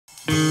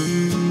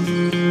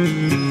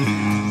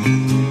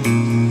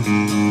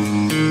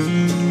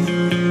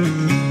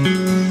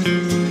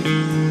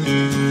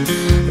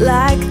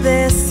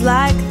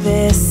Like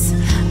this,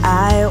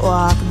 I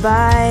walk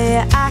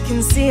by, I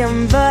can see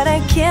them, but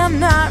I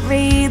cannot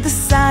read the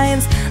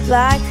signs.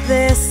 Like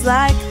this,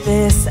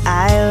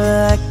 I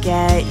look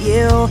at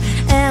you,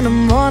 and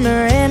I'm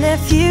wondering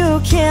if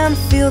you can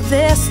feel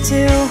this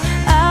too.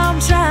 I'm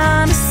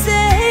trying to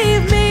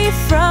save me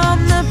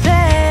from the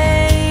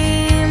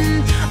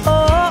pain.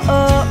 Oh,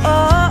 oh,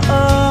 oh,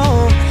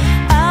 oh.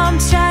 I'm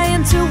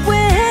trying to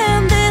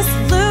win this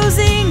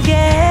losing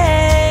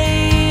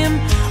game.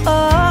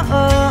 Oh,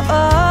 oh,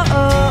 oh,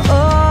 oh,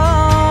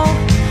 oh.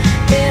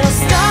 It'll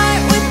start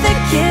with a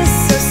kiss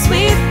so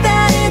sweet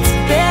that it's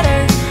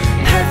bitter,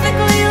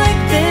 perfectly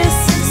like this,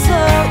 and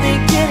slowly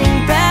getting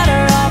better.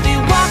 I'll be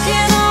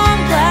walking on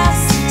glass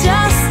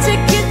just to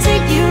get to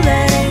you,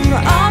 letting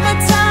all my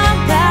time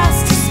pass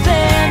to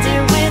spend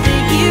it with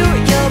you.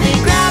 You'll be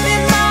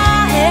grabbing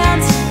my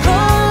hands,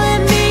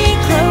 pulling me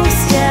close,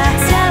 yeah,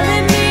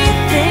 telling me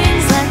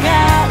things like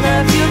I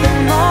love you the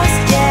most,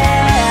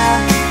 yeah,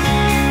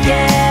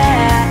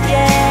 yeah,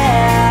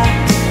 yeah.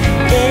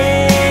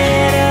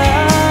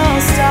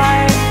 It'll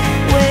start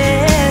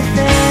with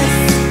this.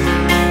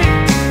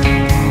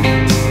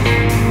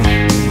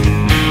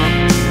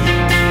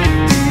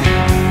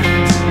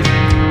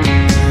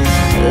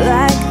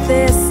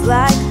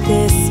 Like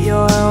this,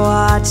 you're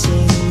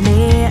watching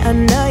me. I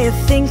know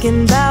you're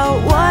thinking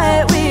about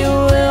what we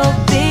will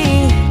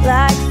be.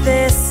 Like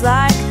this,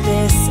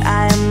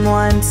 I'm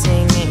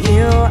wanting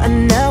you. I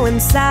know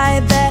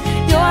inside that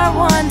you're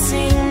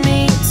wanting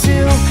me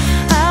too.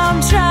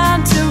 I'm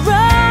trying to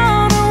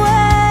run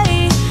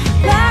away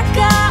like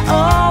I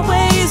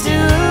always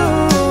do,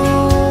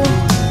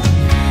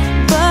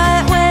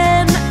 but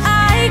when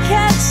I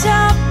catch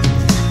up,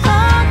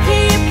 I'll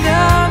keep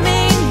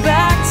coming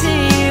back to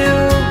you.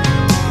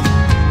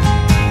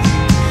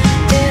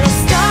 It'll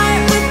start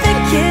with a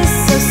kiss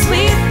so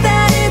sweet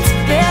that it's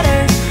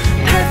bitter,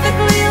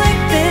 perfectly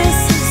like this,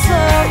 and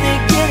slowly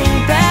getting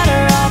better.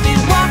 I'll be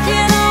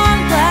walking on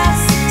glass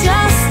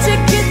just to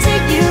get to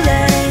you,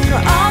 letting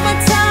all my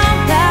time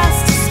pass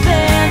to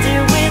spend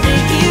it with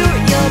you.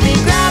 You'll be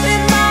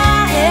grabbing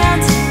my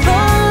hands,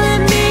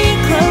 pulling me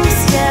close,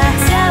 yeah,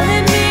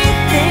 telling me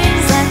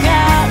things like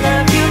I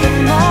love you the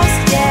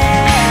most,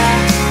 yeah,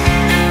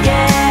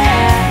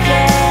 yeah,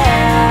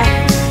 yeah.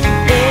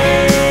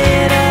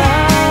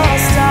 It'll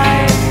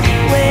start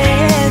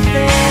with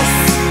this.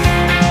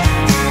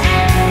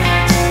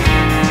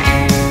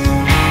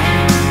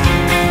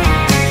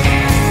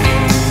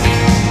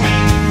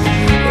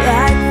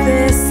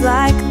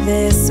 Like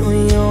this,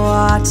 we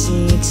watch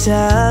each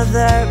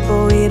other,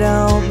 but we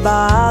don't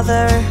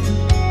bother.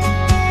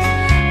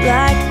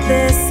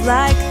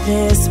 Like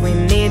this, we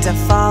need to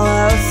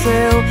follow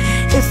through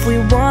if we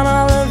want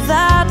all of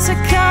that to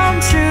come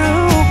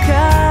true.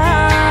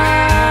 'Cause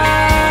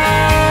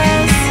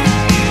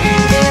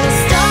it'll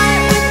start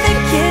with a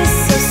kiss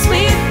so sweet